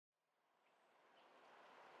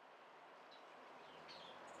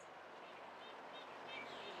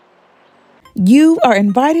You are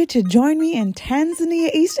invited to join me in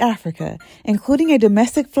Tanzania, East Africa, including a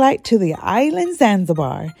domestic flight to the island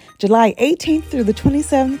Zanzibar, July 18th through the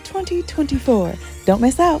 27th, 2024. Don't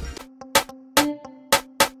miss out.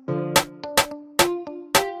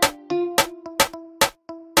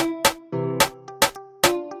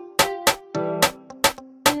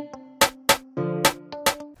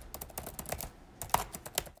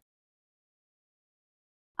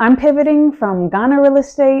 I'm pivoting from Ghana real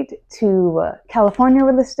estate to California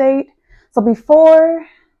real estate. So before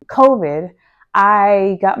COVID,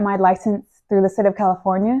 I got my license through the state of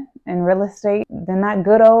California in real estate. Then that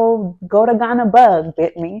good old go to Ghana bug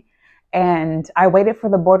bit me. And I waited for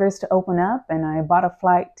the borders to open up and I bought a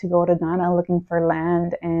flight to go to Ghana looking for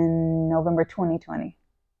land in November 2020.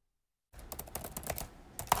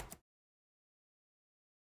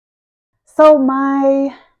 So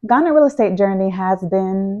my Ghana real estate journey has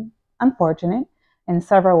been unfortunate in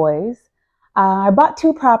several ways. I bought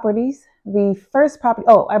two properties. The first property,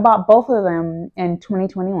 I bought both of them in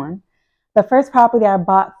 2021. The first property I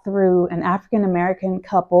bought through an African-American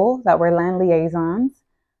couple that were land liaisons.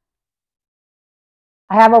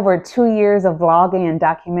 I have over 2 years of vlogging and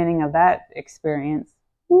documenting of that experience.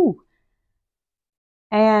 Ooh.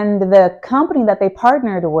 And the company that they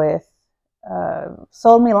partnered with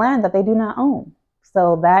sold me land that they do not own.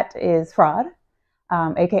 So that is fraud,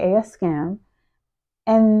 aka a scam.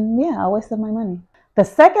 And yeah, I wasted my money. The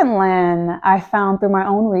second land I found through my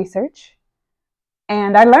own research,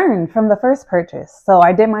 and I learned from the first purchase. So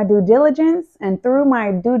I did my due diligence, and through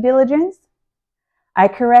my due diligence, I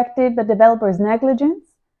corrected the developer's negligence,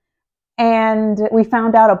 and we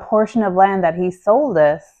found out a portion of land that he sold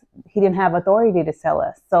us, he didn't have authority to sell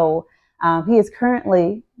us. So he is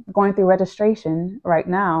currently going through registration right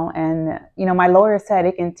now. And, my lawyer said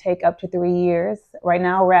it can take up to 3 years. Right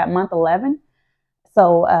now, we're at month 11.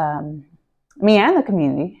 So me and the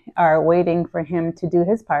community are waiting for him to do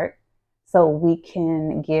his part so we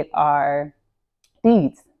can get our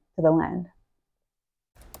deeds to the land.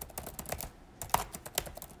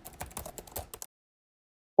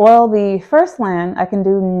 Well, the first land, I can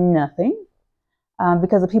do nothing.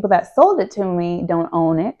 Because the people that sold it to me don't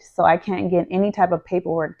own it. So I can't get any type of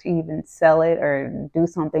paperwork to even sell it or do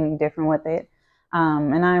something different with it.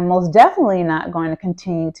 And I'm most definitely not going to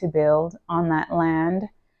continue to build on that land.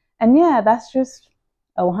 And yeah, that's just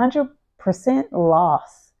a 100%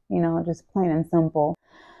 loss, just plain and simple.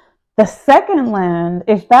 The second land,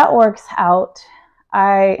 if that works out,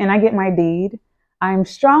 and I get my deed, I'm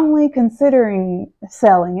strongly considering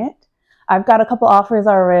selling it. I've got a couple offers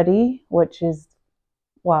already, which is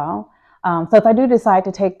wow. So if I do decide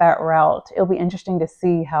to take that route, it'll be interesting to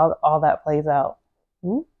see how all that plays out.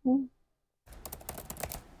 Mm-hmm.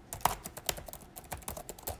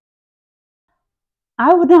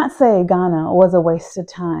 I would not say Ghana was a waste of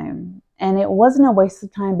time. And it wasn't a waste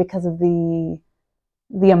of time because of the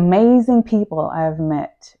amazing people I've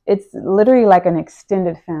met. It's literally like an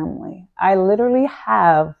extended family. I literally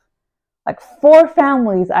have like 4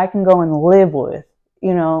 families I can go and live with,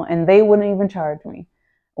 and they wouldn't even charge me.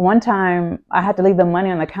 One time I had to leave the money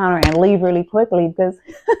on the counter and leave really quickly because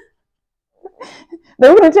they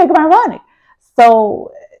wouldn't take my money.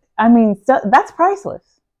 So, that's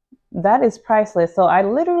priceless. That is priceless. So I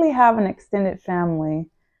literally have an extended family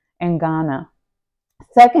in Ghana.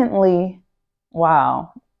 Secondly,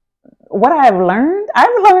 wow. What I've learned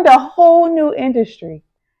a whole new industry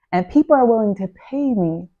and people are willing to pay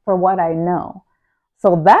me for what I know.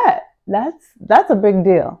 So that's a big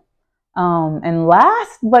deal. And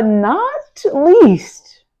last but not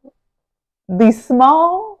least, the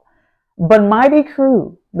small but mighty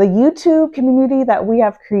crew, the YouTube community that we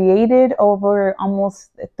have created over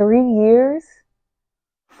almost 3 years,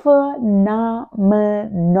 phenomenal.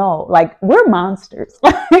 Like, we're monsters.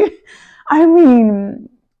 I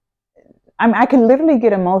can literally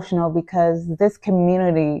get emotional because this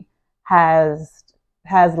community has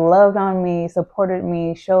loved on me, supported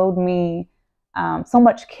me, showed me so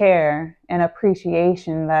much care and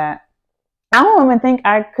appreciation that I don't even think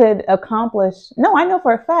I could accomplish. No, I know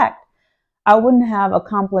for a fact I wouldn't have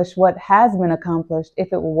accomplished what has been accomplished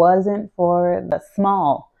if it wasn't for the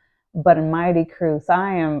small but mighty crew. So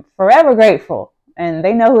I am forever grateful, and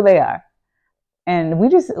they know who they are. And we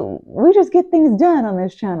just get things done on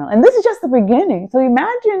this channel. And this is just the beginning. So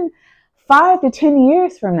imagine 5 to 10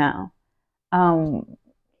 years from now.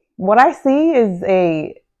 What I see is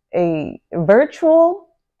a virtual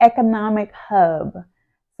economic hub.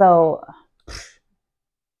 So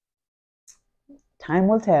time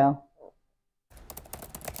will tell.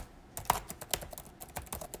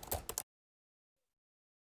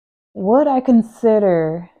 Would I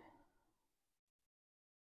consider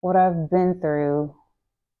what I've been through,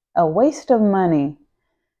 a waste of money.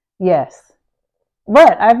 Yes.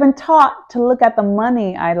 But I've been taught to look at the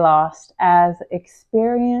money I lost as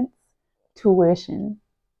experience tuition.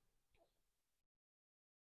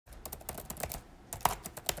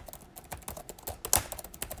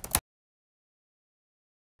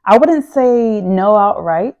 I wouldn't say no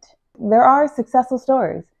outright. There are successful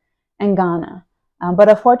stories in Ghana, but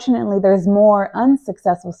unfortunately, there's more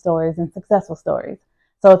unsuccessful stories than successful stories.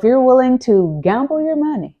 So if you're willing to gamble your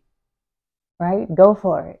money, right, go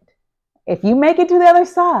for it. If you make it to the other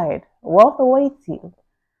side, wealth awaits you.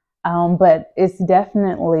 But it's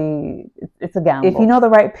definitely, it's a gamble. If you know the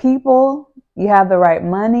right people, you have the right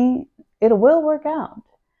money, it will work out.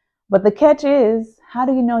 But the catch is, how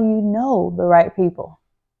do you know the right people?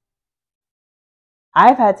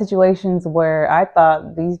 I've had situations where I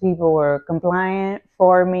thought these people were compliant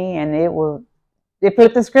for me, and it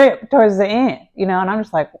flipped the script towards the end, and I'm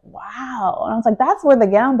just like, wow. And I was like, that's where the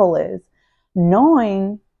gamble is.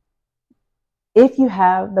 Knowing if you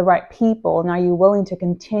have the right people, and are you willing to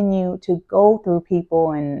continue to go through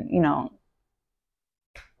people and,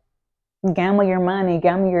 gamble your money,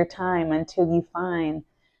 gamble your time until you find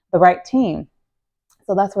the right team.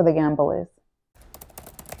 So that's where the gamble is.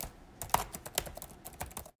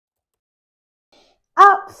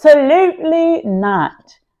 Absolutely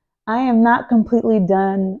not. I am not completely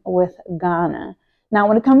done with Ghana. Now,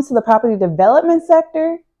 when it comes to the property development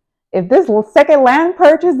sector, if this second land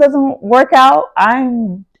purchase doesn't work out,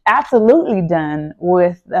 I'm absolutely done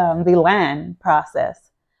with the land process.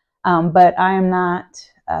 But I am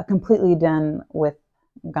not completely done with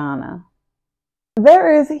Ghana.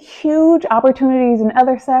 There is huge opportunities in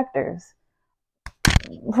other sectors.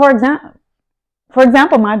 For example,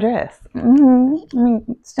 my dress. Let me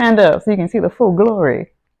stand up so you can see the full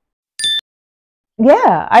glory.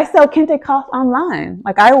 Yeah, I sell Kente cloth online.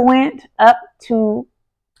 Like, I went up to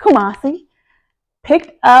Kumasi,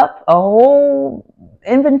 picked up a whole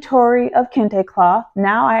inventory of Kente cloth.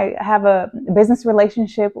 Now I have a business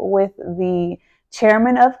relationship with the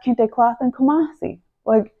chairman of Kente cloth in Kumasi.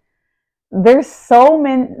 Like, there's so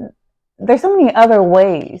many other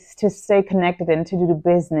ways to stay connected and to do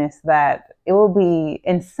business that it will be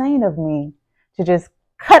insane of me to just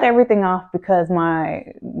cut everything off because my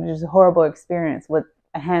just horrible experience with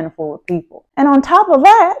a handful of people. And on top of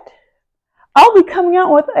that, I'll be coming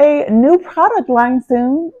out with a new product line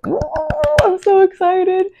soon. Oh, I'm so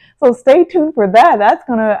excited. So stay tuned for that.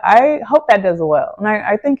 I hope that does well. And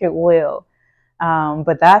I think it will.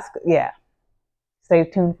 But stay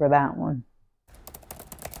tuned for that one.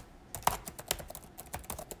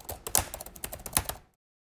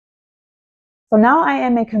 So now I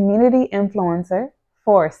am a community influencer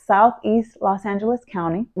for Southeast Los Angeles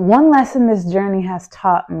County. One lesson this journey has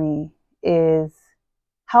taught me is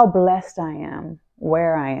how blessed I am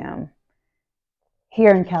where I am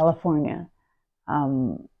here in California.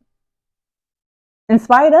 In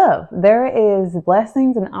spite of, there is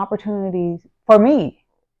blessings and opportunities for me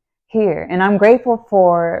here. And I'm grateful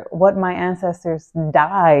for what my ancestors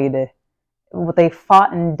what they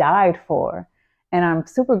fought and died for. And I'm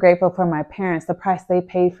super grateful for my parents, the price they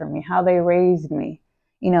paid for me, how they raised me,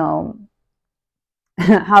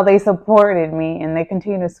 how they supported me, and they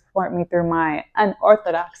continue to support me through my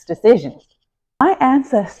unorthodox decisions. My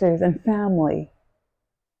ancestors and family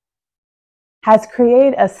has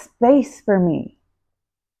created a space for me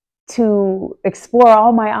to explore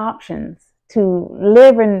all my options, to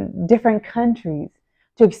live in different countries,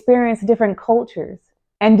 to experience different cultures,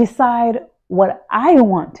 and decide what I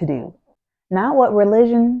want to do. Not what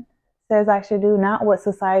religion says I should do, not what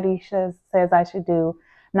society says I should do,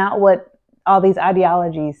 not what all these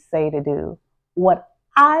ideologies say to do. What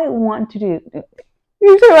I want to do.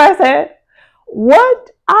 You see what I said?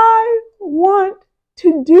 What I want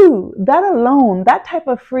to do. That alone, that type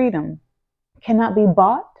of freedom cannot be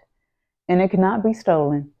bought and it cannot be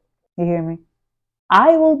stolen. You hear me?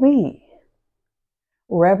 I will be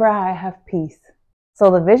wherever I have peace.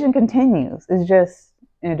 So the vision continues. It's just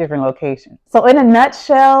in a different location. So in a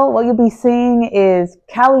nutshell, what you'll be seeing is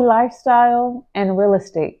Cali lifestyle and real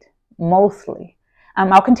estate, mostly.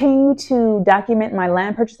 I'll continue to document my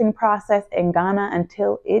land purchasing process in Ghana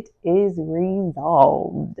until it is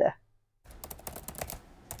resolved.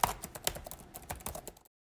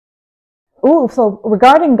 So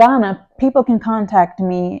regarding Ghana, people can contact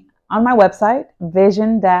me on my website,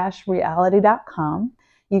 vision-reality.com.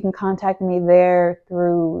 You can contact me there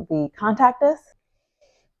through the contact us.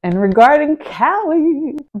 And regarding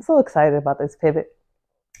Cali, I'm so excited about this pivot.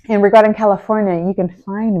 And regarding California, you can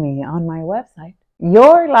find me on my website,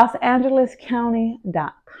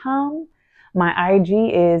 yourlosangelescounty.com. My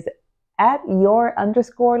IG is at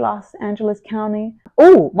 @your_Los Angeles County.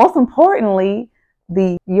 Oh, most importantly,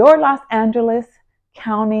 the Your Los Angeles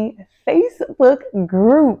County Facebook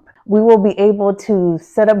group. We will be able to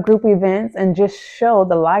set up group events and just show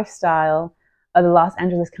the lifestyle of the Los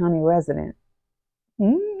Angeles County resident.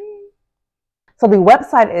 So the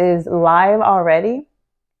website is live already.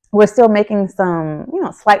 We're still making some,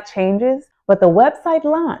 slight changes, but the website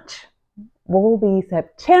launch will be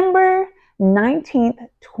September 19th,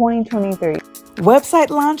 2023. Website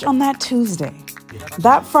launch on that Tuesday.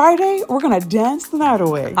 That Friday, we're going to dance the night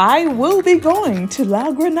away. I will be going to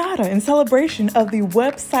La Granada in celebration of the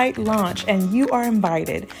website launch, and you are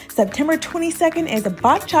invited. September 22nd is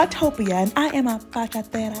Bachatopia, and I am a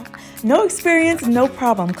bachatera. No experience, no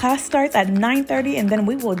problem. Class starts at 9:30, and then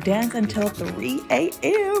we will dance until 3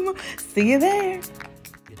 a.m. See you there.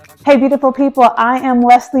 Hey, beautiful people, I am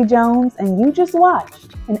Leslie Jones, and you just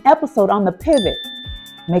watched an episode on The Pivot.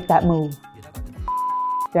 Make that move.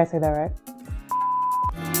 Did I say that right?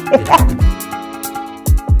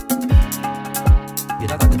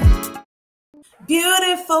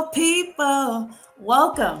 Beautiful people,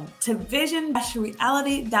 welcome to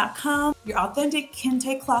vision-reality.com, your authentic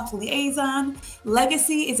Kente cloth liaison.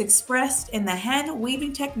 Legacy is expressed in the hand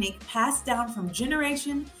weaving technique passed down from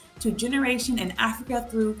generation to generation in Africa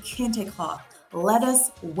through Kente cloth. Let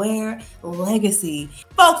us wear legacy.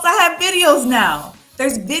 Folks, I have videos now.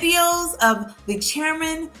 There's videos of the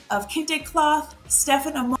chairman of Kente Cloth,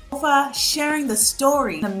 Stephen Amofa, sharing the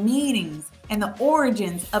story, the meanings, and the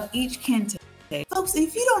origins of each Kente. Folks,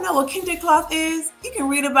 if you don't know what Kente Cloth is, you can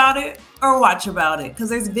read about it or watch about it because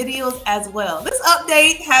there's videos as well. This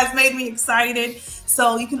update has made me excited.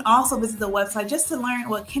 So you can also visit the website just to learn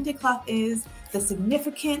what Kente Cloth is, the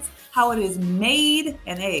significance, how it is made,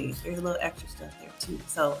 and hey, there's a little extra stuff there too.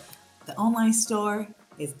 So the online store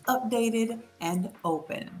is updated and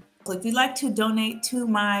open. So if you'd like to donate to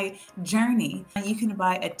my journey, you can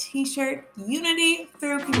buy a t-shirt, Unity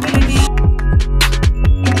Through Community.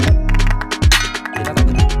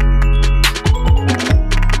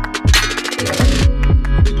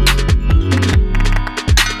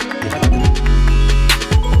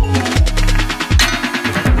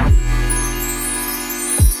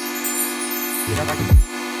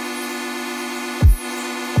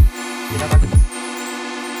 Mira,